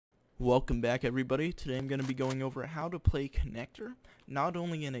Welcome back, everybody. Today I'm going to be going over how to play connector, not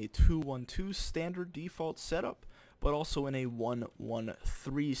only in a 2-1-2 standard default setup, but also in a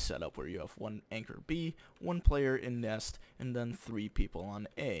 1-1-3 setup where you have one anchor B, one player in nest, and then 3 people on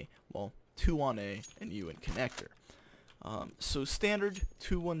A. Well, 2 on A and you in connector. So standard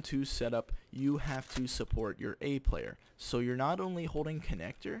 2-1-2 setup, you have to support your A player. So you're not only holding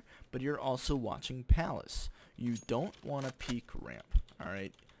connector, but you're also watching Palace. You don't want to peek ramp,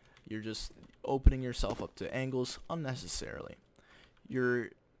 alright? You're just opening yourself up to angles unnecessarily. Your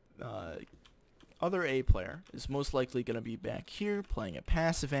other A player is most likely going to be back here playing a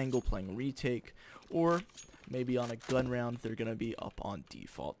passive angle, playing retake, or maybe on a gun round they're going to be up on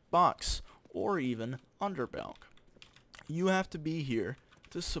default box, or even under balk. You have to be here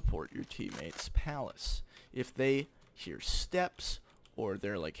to support your teammates' Palace. If they hear steps, or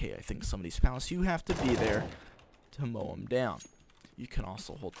they're like, hey, I think somebody's Palace, you have to be there to mow them down. You can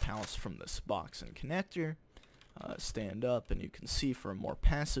also hold Palace from this box and connector, stand up, and you can see for a more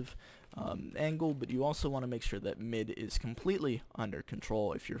passive angle, but you also want to make sure that mid is completely under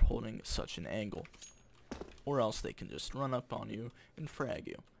control if you're holding such an angle, or else they can just run up on you and frag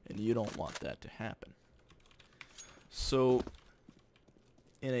you, and you don't want that to happen. So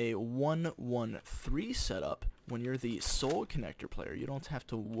in a 1-1-3 setup, when you're the sole connector player, you don't have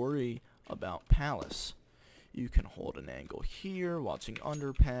to worry about Palace. You can hold an angle here, watching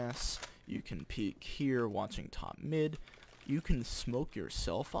underpass. You can peek here, watching top mid. You can smoke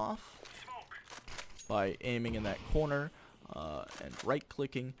yourself off by aiming in that corner and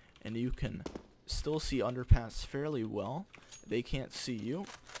right-clicking, and you can still see underpass fairly well. They can't see you.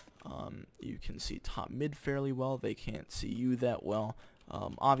 You can see top mid fairly well. They can't see you that well.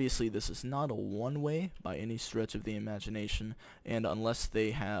 Obviously, this is not a one-way by any stretch of the imagination, and unless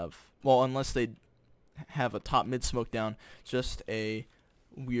they have a top mid smoke down, just a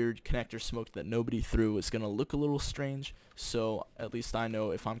weird connector smoke that nobody threw is going to look a little strange. So at least I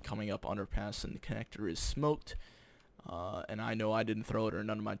know if I'm coming up underpass and the connector is smoked, and I know I didn't throw it or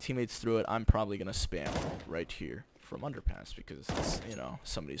none of my teammates threw it, I'm probably going to spam right here from underpass because it's,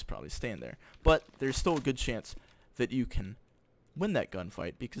 somebody's probably staying there. But there's still a good chance that you can win that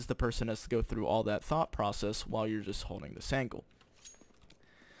gunfight because the person has to go through all that thought process while you're just holding this angle.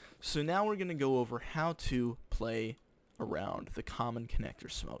 So now we're going to go over how to play around the common connector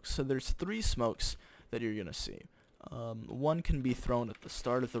smokes. So there's 3 smokes that you're going to see. One can be thrown at the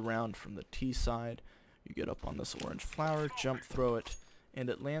start of the round from the T side. You get up on this orange flower, jump throw it, and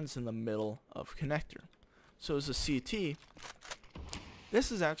it lands in the middle of connector. So as a CT,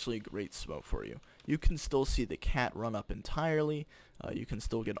 this is actually a great smoke for you. You can still see the cat run up entirely. You can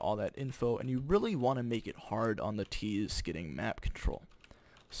still get all that info, and you really want to make it hard on the T's getting map control.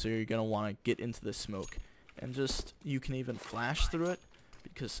 So you're going to want to get into the smoke and you can even flash through it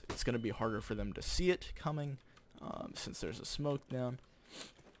because it's going to be harder for them to see it coming since there's a smoke down.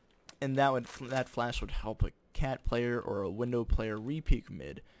 And that flash would help a cat player or a window player re-peek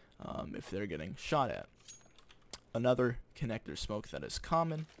mid if they're getting shot at. Another connector smoke that is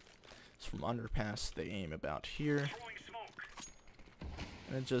common is from underpass. They aim about here.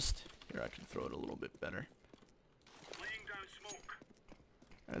 And here I can throw it a little bit better.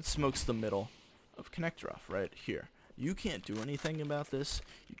 And it smokes the middle of connector off right here. You can't do anything about this.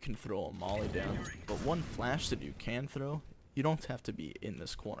 You can throw a molly down, but one flash that you can throw, you don't have to be in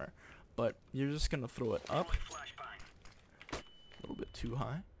this corner, but you're just going to throw it up a little bit too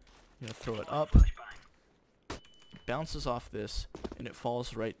high. You're going to throw it up, bounces off this, and it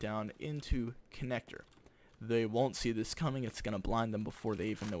falls right down into connector. They won't see this coming. It's going to blind them before they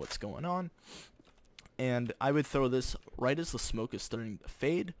even know what's going on. And I would throw this right as the smoke is starting to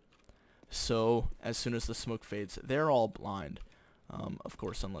fade. So as soon as the smoke fades, they're all blind. Of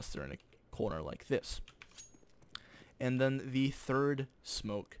course, unless they're in a corner like this. And then the third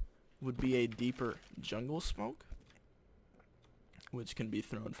smoke would be a deeper jungle smoke, which can be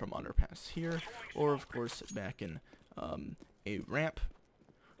thrown from underpass here, or of course back in a ramp.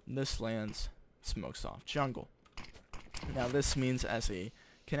 This lands, smokes off jungle. Now this means as a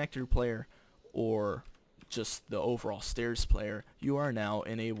connector player, or just the overall stairs player, you are now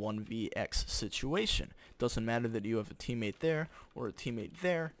in a 1vx situation. Doesn't matter that you have a teammate there or a teammate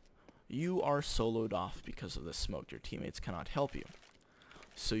there, you are soloed off because of the smoke. Your teammates cannot help you.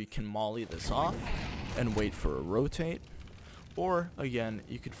 So you can molly this off and wait for a rotate, or again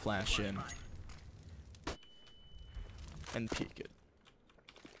you could flash in and peek it.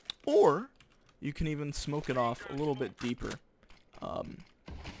 Or you can even smoke it off a little bit deeper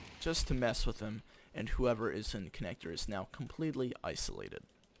just to mess with them, and whoever is in connector is now completely isolated.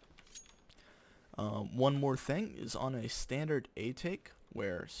 One more thing is on a standard A take,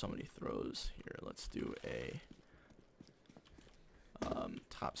 where somebody throws. Here, let's do a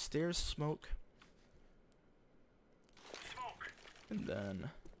top stairs smoke. And then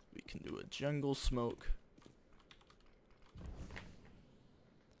we can do a jungle smoke.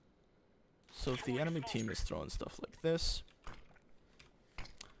 So if the enemy team is throwing stuff like this,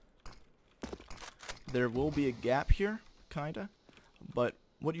 there will be a gap here, kinda, but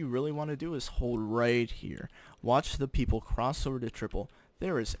what you really want to do is hold right here. Watch the people cross over to triple.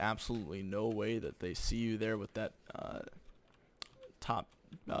 There is absolutely no way that they see you there with that top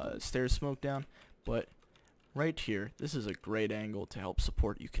stairs smoke down, but right here, this is a great angle to help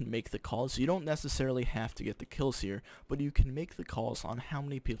support. You can make the calls. You don't necessarily have to get the kills here, but you can make the calls on how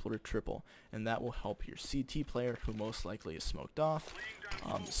many people are triple, and that will help your CT player, who most likely is smoked off.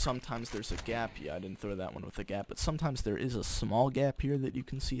 Sometimes there's a gap. Yeah, I didn't throw that one with a gap, but sometimes there is a small gap here that you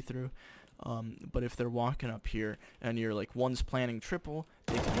can see through. But if they're walking up here and you're like one's planning triple,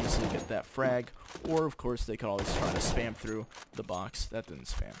 they can easily get that frag, or of course they could always try to spam through the box. That didn't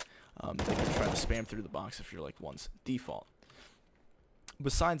spam. They can try to spam through the box if you're like one's default.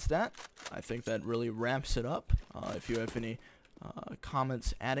 Besides that, I think that really wraps it up. If you have any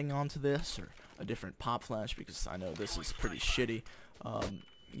comments adding on to this, or a different pop flash, because I know this is pretty shitty,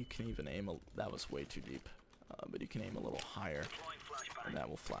 you can even aim that was way too deep, but you can aim a little higher, and that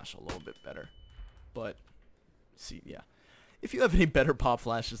will flash a little bit better. But see, yeah, if you have any better pop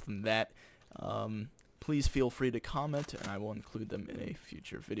flashes than that, please feel free to comment, and I will include them in a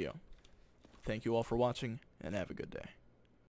future video. Thank you all for watching, and have a good day.